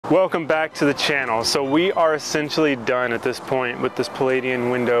Welcome back to the channel. So we are essentially done at this point with this Palladian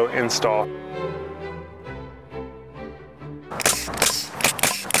window install.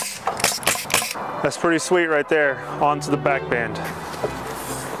 That's pretty sweet right there, onto the back band.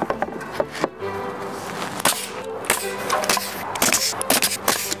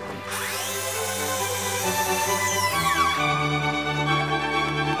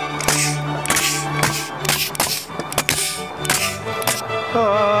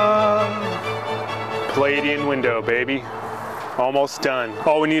 Palladian window, baby. Almost done.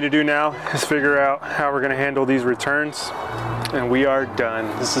 All we need to do now is figure out how we're gonna handle these returns, and we are done.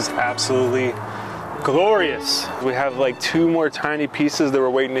 This is absolutely glorious. We have like 2 more tiny pieces that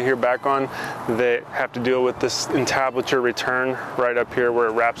we're waiting to hear back on that have to deal with this entablature return right up here where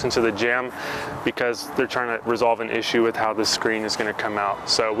it wraps into the jamb, because they're trying to resolve an issue with how this screen is going to come out.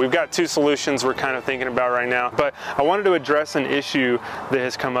 So we've got 2 solutions we're kind of thinking about right now, but I wanted to address an issue that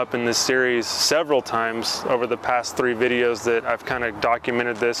has come up in this series several times over the past 3 videos that I've kind of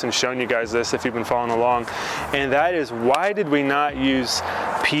documented this and shown you guys this if you've been following along, and that is, why did we not use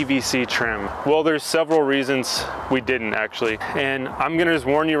PVC trim? Well, there's several reasons we didn't actually, and I'm gonna just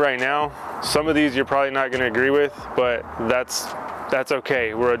warn you right now, some of these you're probably not gonna agree with, but that's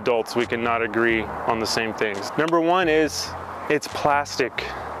okay. We're adults, we can not agree on the same things. Number 1 is it's plastic.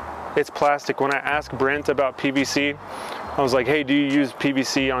 It's plastic. When I asked Brent about PVC, I was like, hey, do you use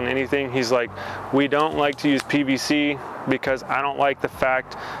PVC on anything? He's like, we don't like to use PVC because I don't like the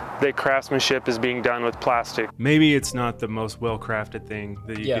fact that craftsmanship is being done with plastic. Maybe it's not the most well-crafted thing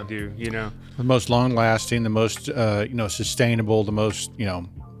that you could do, you know? The most long-lasting, the most, you know, sustainable, the most, you know,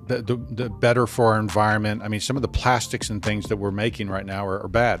 the better for our environment. I mean, some of the plastics and things that we're making right now are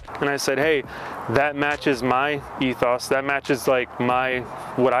bad. And I said, hey, that matches my ethos. That matches like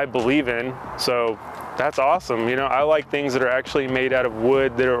what I believe in. So that's awesome. You know, I like things that are actually made out of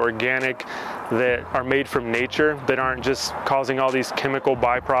wood, that are organic, that are made from nature, that aren't just causing all these chemical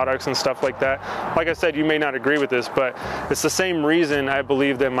byproducts and stuff like that. Like I said, you may not agree with this, but it's the same reason I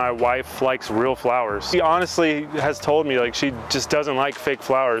believe that my wife likes real flowers. She honestly has told me like she just doesn't like fake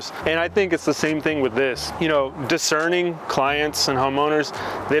flowers. And I think it's the same thing with this. You know, discerning clients and homeowners,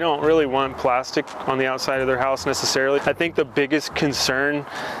 they don't really want plastic on the outside of their house necessarily. I think the biggest concern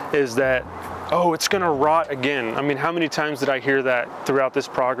is that, oh, it's gonna rot again. I mean, how many times did I hear that throughout this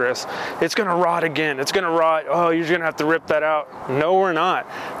progress? It's gonna rot again, it's gonna rot. Oh, you're gonna have to rip that out. No, we're not.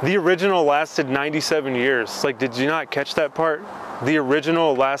 The original lasted 97 years. Like, did you not catch that part? The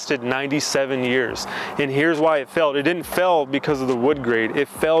original lasted 97 years. And here's why it failed. It didn't fail because of the wood grade. It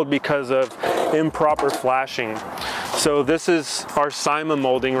failed because of improper flashing. So this is our Sima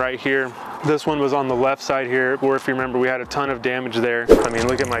molding right here. This one was on the left side here, where if you remember, we had a ton of damage there. I mean,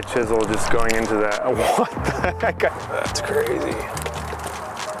 look at my chisel just going into that. What the heck? That's crazy.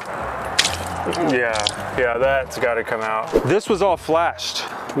 Yeah, that's gotta come out. This was all flashed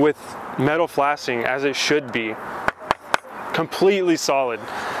with metal flashing, as it should be. Completely solid.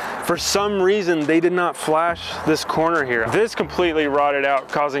 For some reason, they did not flash this corner here. This completely rotted out,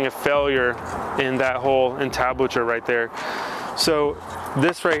 causing a failure in that whole entablature right there. So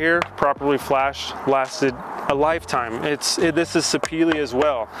this right here, properly flashed, lasted a lifetime. This is Sapele as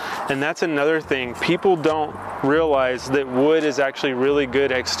well. And that's another thing. People don't realize that wood is actually really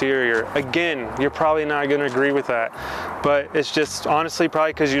good exterior. Again, you're probably not gonna agree with that, but it's just honestly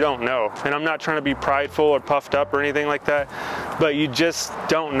probably because you don't know. And I'm not trying to be prideful or puffed up or anything like that, but you just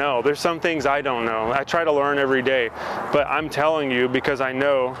don't know. There's some things I don't know. I try to learn every day, but I'm telling you because I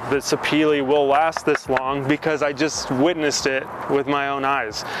know that Sapele will last this long because I just witnessed it with my own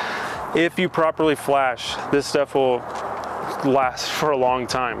eyes. If you properly flash, this stuff will last for a long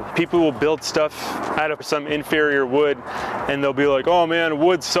time. People will build stuff out of some inferior wood and they'll be like, oh man,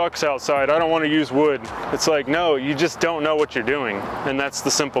 wood sucks outside, I don't want to use wood. It's like, no, you just don't know what you're doing, and that's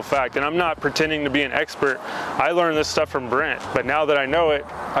the simple fact. And I'm not pretending to be an expert. I learned this stuff from Brent, but now that I know it,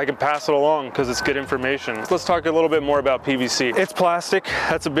 I can pass it along because it's good information. Let's talk a little bit more about PVC. It's plastic,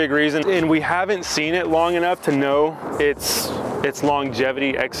 that's a big reason, and we haven't seen it long enough to know its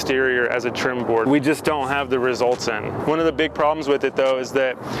longevity exterior as a trim board. We just don't have the results in. One of the big problems with it though is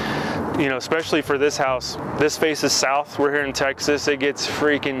that, you know, especially for this house, this faces south. We're here in Texas. It gets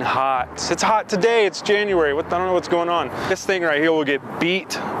freaking hot. It's hot today. It's January. I don't know what's going on. This thing right here will get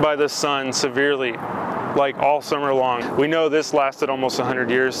beat by the sun severely, like all summer long. We know this lasted almost 100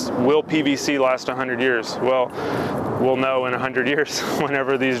 years. Will PVC last 100 years? Well, we'll know in 100 years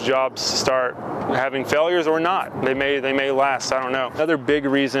whenever these jobs start having failures or not. They may last, I don't know. Another big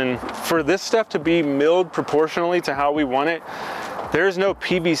reason for this stuff to be milled proportionally to how we want it, There's no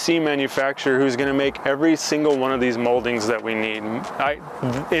PVC manufacturer who's gonna make every single one of these moldings that we need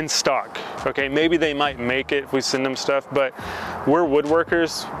in stock, okay? Maybe they might make it if we send them stuff, but we're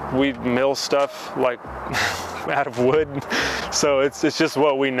woodworkers. We mill stuff like out of wood, so it's just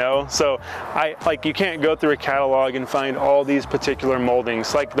what we know. So you can't go through a catalog and find all these particular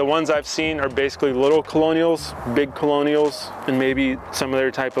moldings. Like the ones I've seen are basically little colonials, big colonials, and maybe some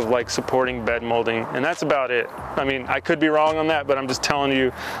other type of like supporting bed molding, and that's about it. I mean, I could be wrong on that, but I'm just telling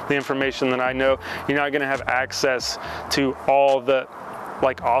you the information that I know. You're not gonna have access to all the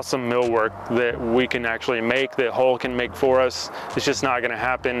like awesome millwork that we can actually make, that Hull can make for us. It's just not gonna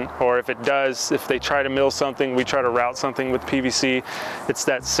happen. Or if it does, if they try to mill something, we try to route something with PVC, it's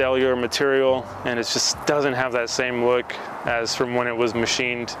that cellular material, and it just doesn't have that same look as from when it was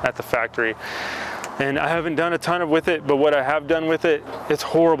machined at the factory. And I haven't done a ton with it, but what I have done with it, it's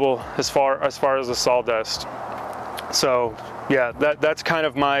horrible as far as the sawdust. So yeah, that's kind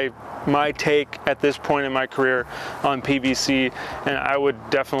of my take at this point in my career on PVC, and I would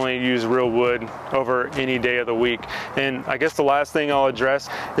definitely use real wood over any day of the week. And I guess the last thing I'll address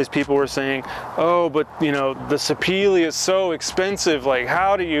is people were saying, oh, but you know, the sapele is so expensive, like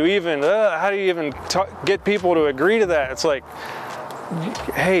how do you even get people to agree to that? It's like,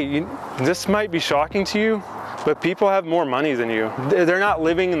 hey, this might be shocking to you, but people have more money than you. They're not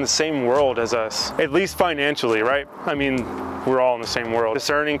living in the same world as us, at least financially, right? I mean, we're all in the same world.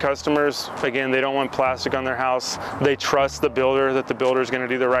 Discerning customers, again, they don't want plastic on their house. They trust the builder, that the builder is gonna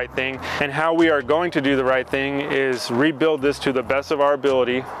do the right thing. And how we are going to do the right thing is rebuild this to the best of our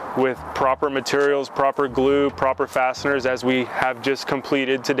ability with proper materials, proper glue, proper fasteners, as we have just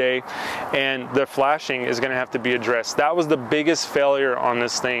completed today. And the flashing is gonna have to be addressed. That was the biggest failure on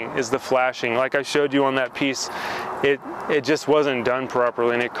this thing, is the flashing. Like I showed you on that piece, it just wasn't done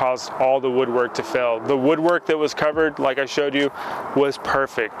properly, and it caused all the woodwork to fail. The woodwork that was covered, like I showed you, was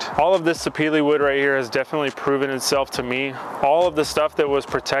perfect. All of this sapele wood right here has definitely proven itself to me. All of the stuff that was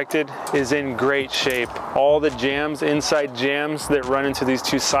protected is in great shape. All the jams, inside jams that run into these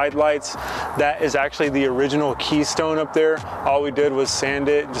two side lights, that is actually the original keystone up there. All we did was sand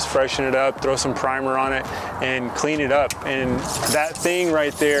it, just freshen it up, throw some primer on it, and clean it up. And that thing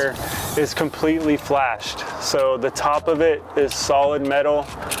right there is completely flashed. So the top of it is solid metal.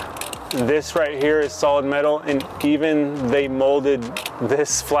 This right here is solid metal, and even they molded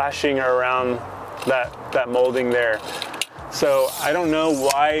this flashing around that molding there. So I don't know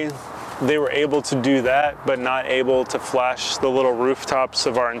why they were able to do that, but not able to flash the little rooftops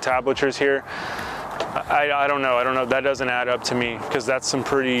of our entablatures here. I don't know, that doesn't add up to me, because that's some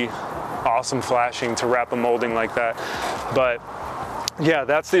pretty awesome flashing to wrap a molding like that. But yeah,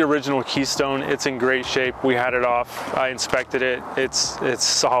 that's the original keystone. It's in great shape. We had it off. I inspected it. It's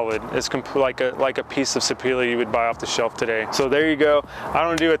solid. It's like a piece of sapele you would buy off the shelf today. So there you go. I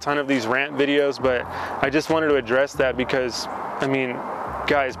don't do a ton of these rant videos, but I just wanted to address that because, I mean,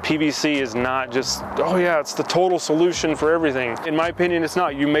 guys, PVC is not just, oh yeah, it's the total solution for everything. In my opinion, it's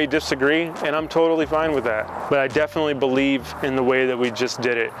not. You may disagree, and I'm totally fine with that. But I definitely believe in the way that we just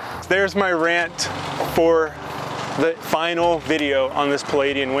did it. There's my rant for the final video on this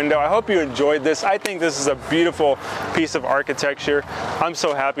Palladian window. I hope you enjoyed this. I think this is a beautiful piece of architecture. I'm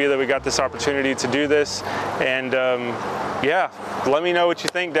so happy that we got this opportunity to do this. And yeah, let me know what you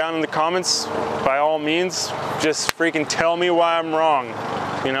think down in the comments. By all means, just freaking tell me why I'm wrong.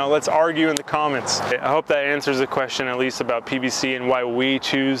 You know, let's argue in the comments. I hope that answers the question, at least about PVC and why we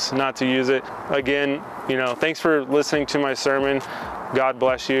choose not to use it. Again, you know, thanks for listening to my sermon. God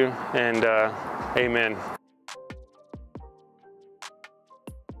bless you, and amen.